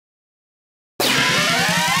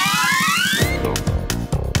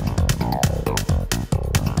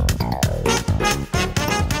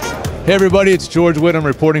Hey everybody, it's George Whittam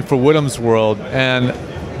reporting for Whittam's World, and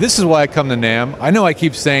this is why I come to NAMM. I know I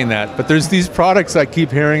keep saying that, but there's these products I keep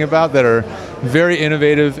hearing about that are very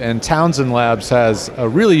innovative, and Townsend Labs has a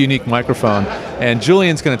really unique microphone, and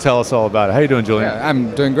Julian's going to tell us all about it. How are you doing, Julian? Yeah,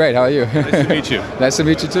 I'm doing great. How are you? Nice to meet you. Nice to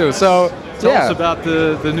meet you too. So, tell us about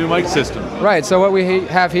the new mic system. Right, so what we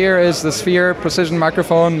have here is the Sphere Precision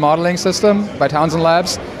Microphone Modeling System by Townsend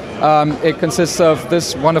Labs. It consists of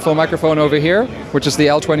this wonderful microphone over here, which is the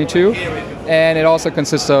L22, and it also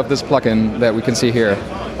consists of this plug-in that we can see here.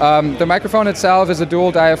 The microphone itself is a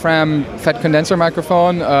dual diaphragm FET condenser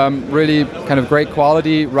microphone, really kind of great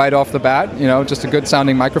quality right off the bat, you know, just a good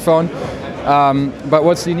sounding microphone. But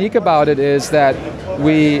what's unique about it is that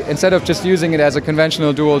we, instead of just using it as a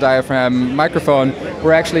conventional dual diaphragm microphone,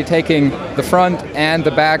 we're actually taking the front and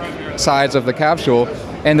the back sides of the capsule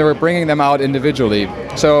and we're bringing them out individually.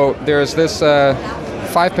 So there's this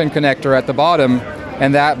 5-pin connector at the bottom,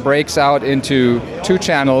 and that breaks out into 2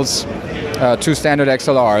 channels, 2 standard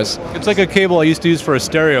XLRs. It's like a cable I used to use for a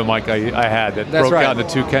stereo mic I had that broke out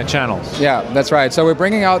into 2 channels. Yeah, that's right. So we're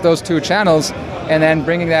bringing out those 2 channels and then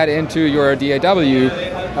bringing that into your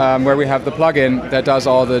DAW, where we have the plug-in that does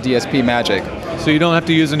all the DSP magic. So you don't have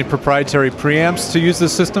to use any proprietary preamps to use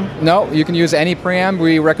this system? No, you can use any preamp.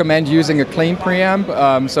 We recommend using a clean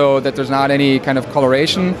preamp so that there's not any kind of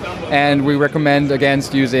coloration, and we recommend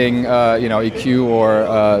against using EQ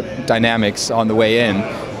or dynamics on the way in,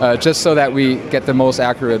 just so that we get the most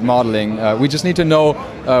accurate modeling. We just need to know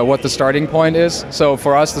what the starting point is. So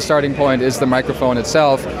for us, the starting point is the microphone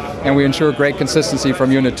itself, and we ensure great consistency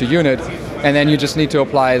from unit to unit. And then you just need to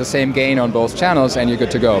apply the same gain on both channels and you're good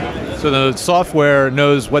to go. So the software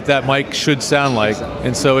knows what that mic should sound like,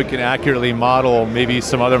 and so it can accurately model maybe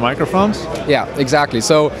some other microphones? Yeah, exactly.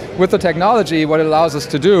 So with the technology, what it allows us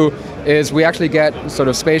to do is we actually get sort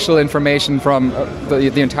of spatial information from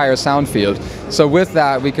the entire sound field. So with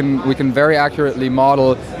that, we can very accurately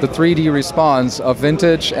model the 3D response of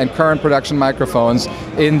vintage and current production microphones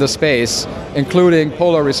in the space, including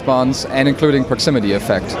polo response and including proximity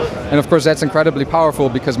effect. And of course, that's incredibly powerful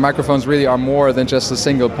because microphones really are more than just a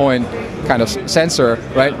single point kind of sensor,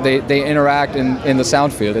 right? They interact in the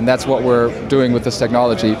sound field, and that's what we're doing with this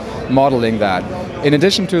technology, modeling that. In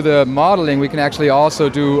addition to the modeling, we can actually also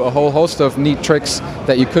do a whole host of neat tricks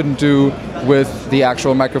that you couldn't do with the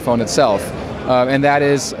actual microphone itself. And that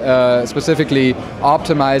is specifically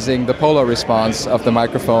optimizing the polo response of the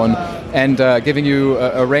microphone and giving you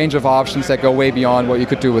a range of options that go way beyond what you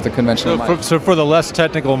could do with a conventional mic. So for the less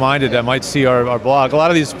technical minded that might see our blog, a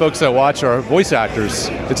lot of these folks that watch are voice actors.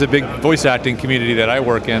 It's a big voice acting community that I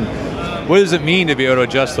work in. What does it mean to be able to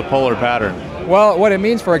adjust the polar pattern? Well, what it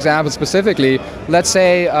means, for example, specifically, let's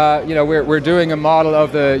say we're doing a model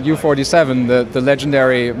of the U47, the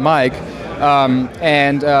legendary mic,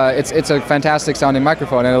 and it's a fantastic sounding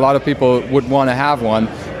microphone, and a lot of people would want to have one.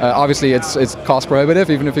 Obviously, it's cost prohibitive,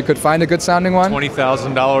 even if you could find a good sounding one.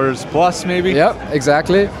 $20,000 plus, maybe? Yep,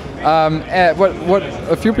 exactly. What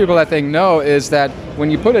a few people I think know is that when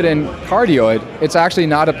you put it in cardioid, it's actually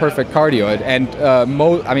not a perfect cardioid, and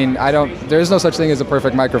there is no such thing as a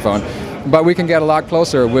perfect microphone, but we can get a lot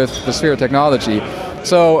closer with the Sphere technology.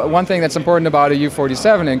 So one thing that's important about a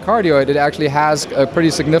U47 in cardioid, it actually has a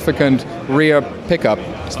pretty significant rear pickup,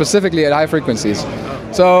 specifically at high frequencies.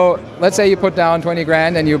 So let's say you put down 20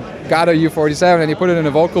 grand and you got a U47 and you put it in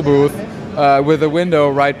a vocal booth with a window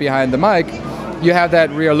right behind the mic, you have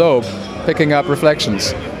that rear lobe picking up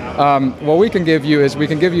reflections. What we can give you is we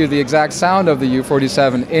can give you the exact sound of the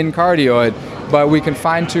U47 in cardioid, but we can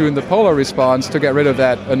fine-tune the polar response to get rid of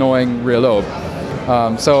that annoying rear lobe.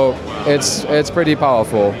 So it's pretty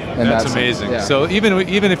powerful. That's amazing. Yeah. So even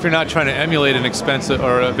if you're not trying to emulate an expensive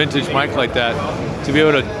or a vintage mic like that, to be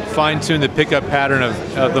able to fine-tune the pickup pattern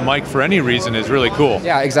of the mic for any reason is really cool.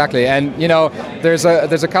 Yeah, exactly. And there's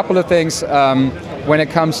a couple of things when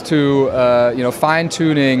it comes to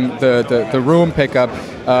fine-tuning the room pickup.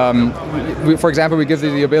 For example, we give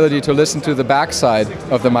you the ability to listen to the backside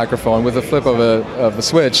of the microphone with a flip of a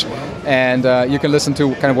switch, and you can listen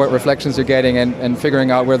to kind of what reflections you're getting and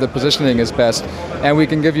figuring out where the positioning is best. And we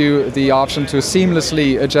can give you the option to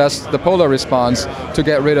seamlessly adjust the polar response to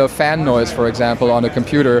get rid of fan noise, for example, on a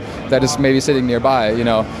computer that is maybe sitting nearby.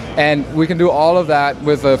 And we can do all of that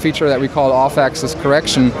with a feature that we call off-axis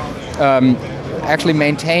correction, actually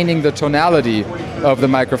maintaining the tonality of the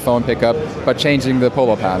microphone pickup, but changing the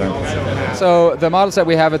polo pattern. So the models that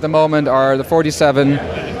we have at the moment are the 47,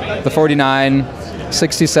 the 49,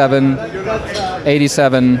 67,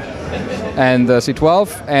 87, and the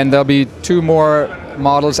C12, and there'll be 2 more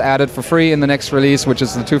models added for free in the next release, which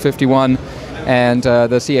is the 251 and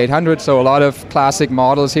the C800. So a lot of classic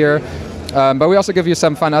models here. But we also give you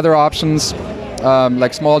some fun other options,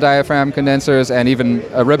 like small diaphragm condensers and even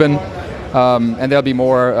a ribbon. And there'll be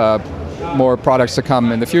more products to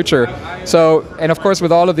come in the future. So, and of course,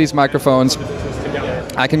 with all of these microphones,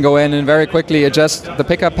 I can go in and very quickly adjust the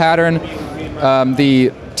pickup pattern.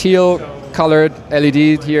 The teal-colored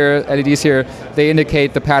LEDs here, they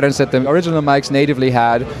indicate the patterns that the original mics natively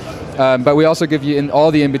had. But we also give you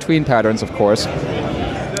all the in-between patterns, of course.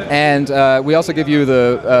 And we also give you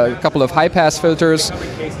the couple of high-pass filters.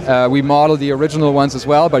 We model the original ones as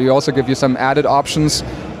well, but we also give you some added options.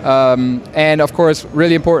 And of course,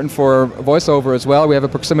 really important for voiceover as well, we have a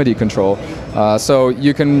proximity control. So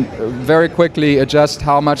you can very quickly adjust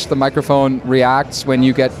how much the microphone reacts when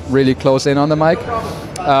you get really close in on the mic.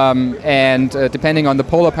 And depending on the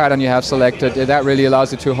polo pattern you have selected, that really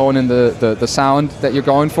allows you to hone in the sound that you're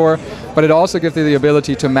going for. But it also gives you the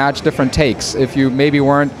ability to match different takes. If you maybe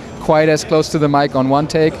weren't quite as close to the mic on one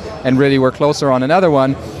take and really were closer on another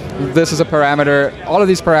one, this is a parameter. All of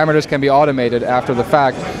these parameters can be automated after the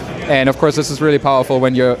fact. And of course, this is really powerful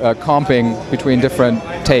when you're comping between different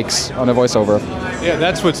takes on a voiceover. Yeah,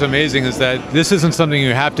 that's what's amazing, is that this isn't something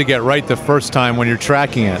you have to get right the first time when you're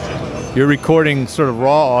tracking it. You're recording sort of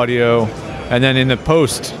raw audio, and then in the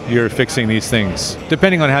post, you're fixing these things,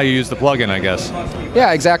 depending on how you use the plugin, I guess.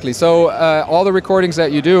 Yeah, exactly. So all the recordings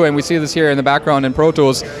that you do, and we see this here in the background in Pro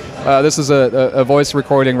Tools, this is a voice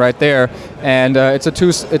recording right there, and it's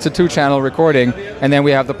a two-channel recording, and then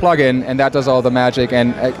we have the plugin, and that does all the magic,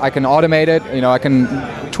 and I can automate it. You know, I can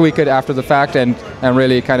tweak it after the fact, and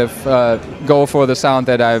really kind of go for the sound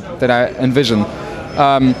that I envision.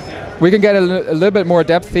 We can get a little bit more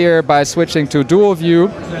depth here by switching to dual view,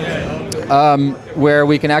 where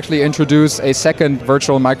we can actually introduce a second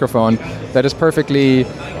virtual microphone that is perfectly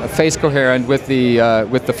phase coherent with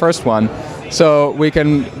the first one. So we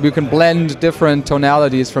can blend different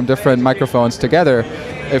tonalities from different microphones together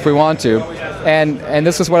if we want to. And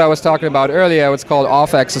this is what I was talking about earlier, what's called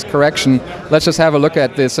off-axis correction. Let's just have a look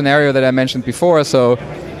at the scenario that I mentioned before. So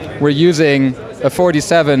we're using a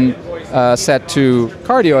 47 set to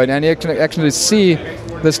cardioid, and you can actually see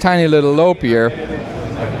this tiny little lobe here.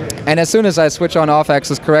 And as soon as I switch on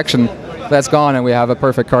off-axis correction, that's gone, and we have a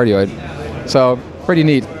perfect cardioid. So pretty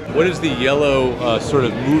neat. What is the yellow sort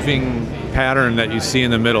of moving pattern that you see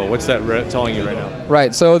in the middle? What's that telling you right now?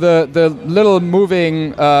 Right. So the little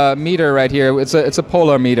moving meter right here, it's a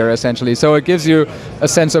polar meter essentially. So it gives you a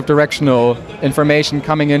sense of directional information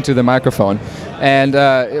coming into the microphone. And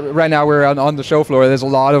right now we're on the show floor. There's a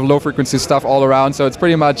lot of low frequency stuff all around, so it's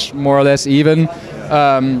pretty much more or less even.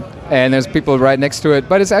 And there's people right next to it,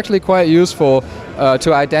 but it's actually quite useful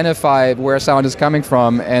to identify where sound is coming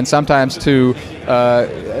from, and sometimes to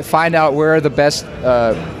find out where the best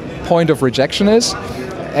point of rejection is,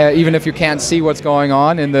 even if you can't see what's going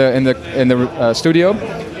on in the studio.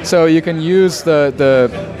 So you can use the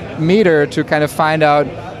meter to kind of find out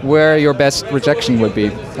where your best rejection would be.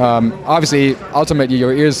 Obviously, ultimately,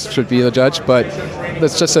 your ears should be the judge, but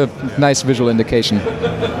that's just a nice visual indication.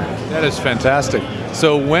 That is fantastic.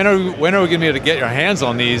 So when are we going to be able to get your hands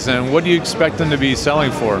on these, and what do you expect them to be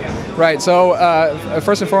selling for? Right. So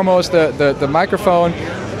first and foremost, the microphone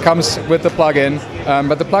comes with the plugin,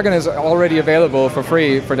 but the plugin is already available for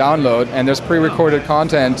free for download, and there's pre-recorded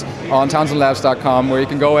content on townsendlabs.com where you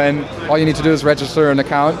can go in. All you need to do is register an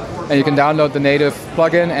account, and you can download the native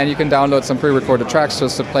plugin, and you can download some pre-recorded tracks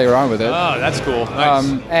just to play around with it. Oh, that's cool.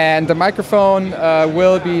 Nice. And the microphone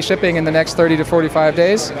will be shipping in the next 30 to 45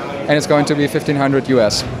 days, and it's going to be $1,500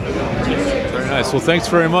 US. Very nice. Well, thanks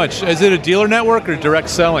very much. Is it a dealer network or direct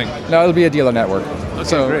selling? No, it'll be a dealer network. Okay,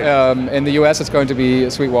 so in the US, it's going to be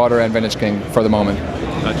Sweetwater and Vintage King for the moment.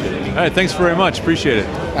 Gotcha. All right, thanks very much. Appreciate it.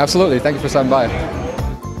 Absolutely. Thank you for stopping by.